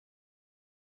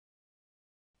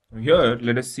Here,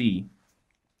 let us see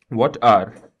what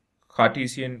are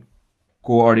Cartesian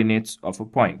coordinates of a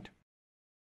point.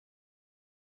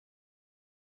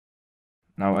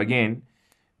 Now again,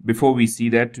 before we see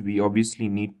that, we obviously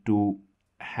need to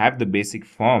have the basic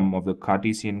form of the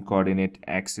Cartesian coordinate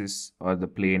axis or the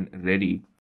plane ready.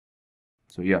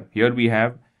 So yeah, here we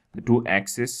have the two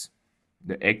axes,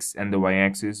 the x and the y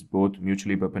axis, both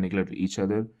mutually perpendicular to each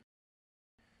other.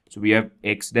 So we have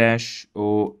x dash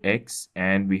ox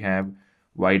and we have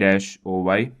y dash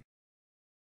oy.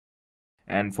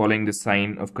 And following the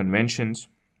sign of conventions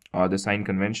or the sign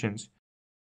conventions,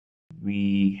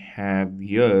 we have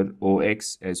here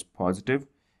ox as positive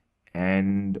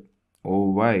and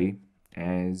oy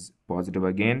as positive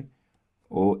again,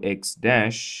 ox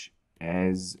dash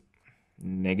as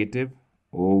negative,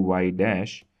 oy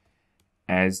dash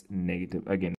as negative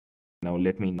again. Now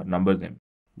let me number them.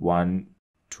 1,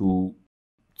 2,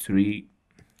 3,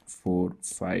 4,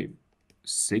 5,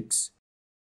 6.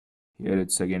 Here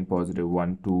it's again positive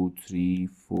 1, 2, 3,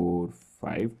 4,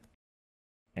 5.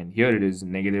 And here it is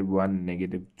negative 1,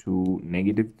 negative 2,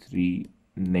 negative 3,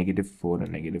 negative 4,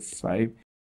 and negative 5.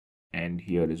 And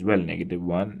here as well, negative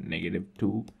 1, negative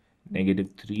 2, negative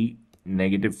 3,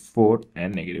 negative 4,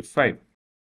 and negative 5.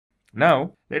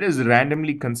 Now, let us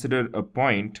randomly consider a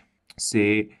point,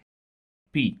 say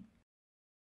P.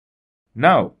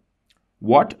 Now,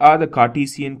 what are the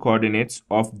Cartesian coordinates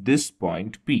of this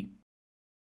point P?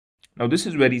 Now, this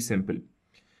is very simple.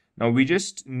 Now, we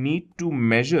just need to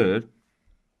measure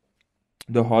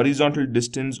the horizontal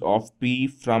distance of P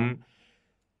from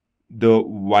the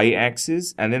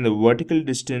y-axis and then the vertical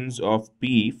distance of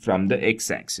P from the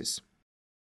x-axis.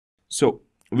 So,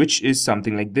 which is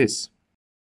something like this.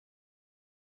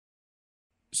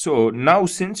 So, now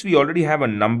since we already have a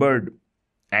numbered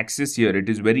axis here, it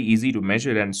is very easy to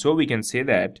measure, and so we can say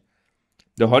that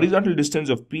the horizontal distance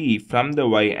of P from the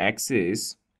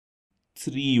y-axis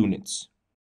 3 units.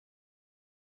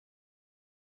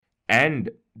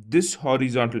 And this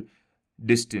horizontal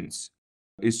distance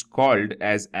is called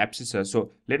as abscissa.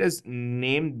 So let us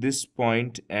name this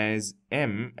point as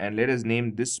M and let us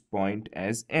name this point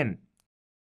as N.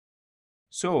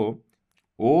 So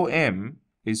OM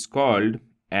is called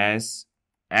as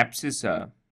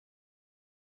abscissa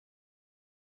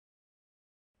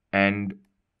and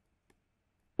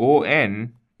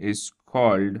ON is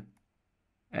called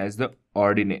as the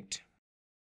ordinate.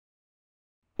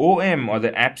 OM or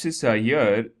the abscissa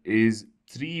here is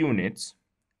 3 units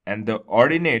and the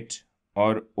ordinate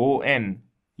or ON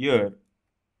here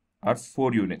are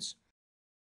 4 units.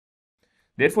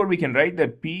 Therefore, we can write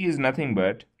that P is nothing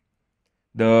but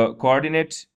the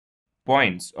coordinate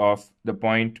points of the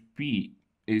point P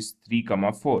is 3,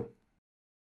 4.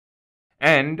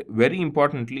 And very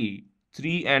importantly,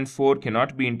 3 and 4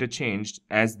 cannot be interchanged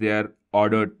as they are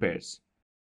ordered pairs.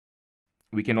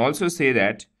 We can also say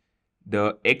that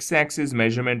the x-axis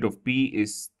measurement of P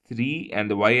is 3 and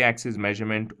the y-axis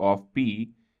measurement of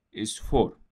P is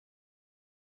 4.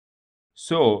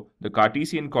 So, the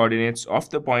Cartesian coordinates of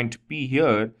the point P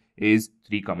here is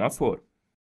 3, 4.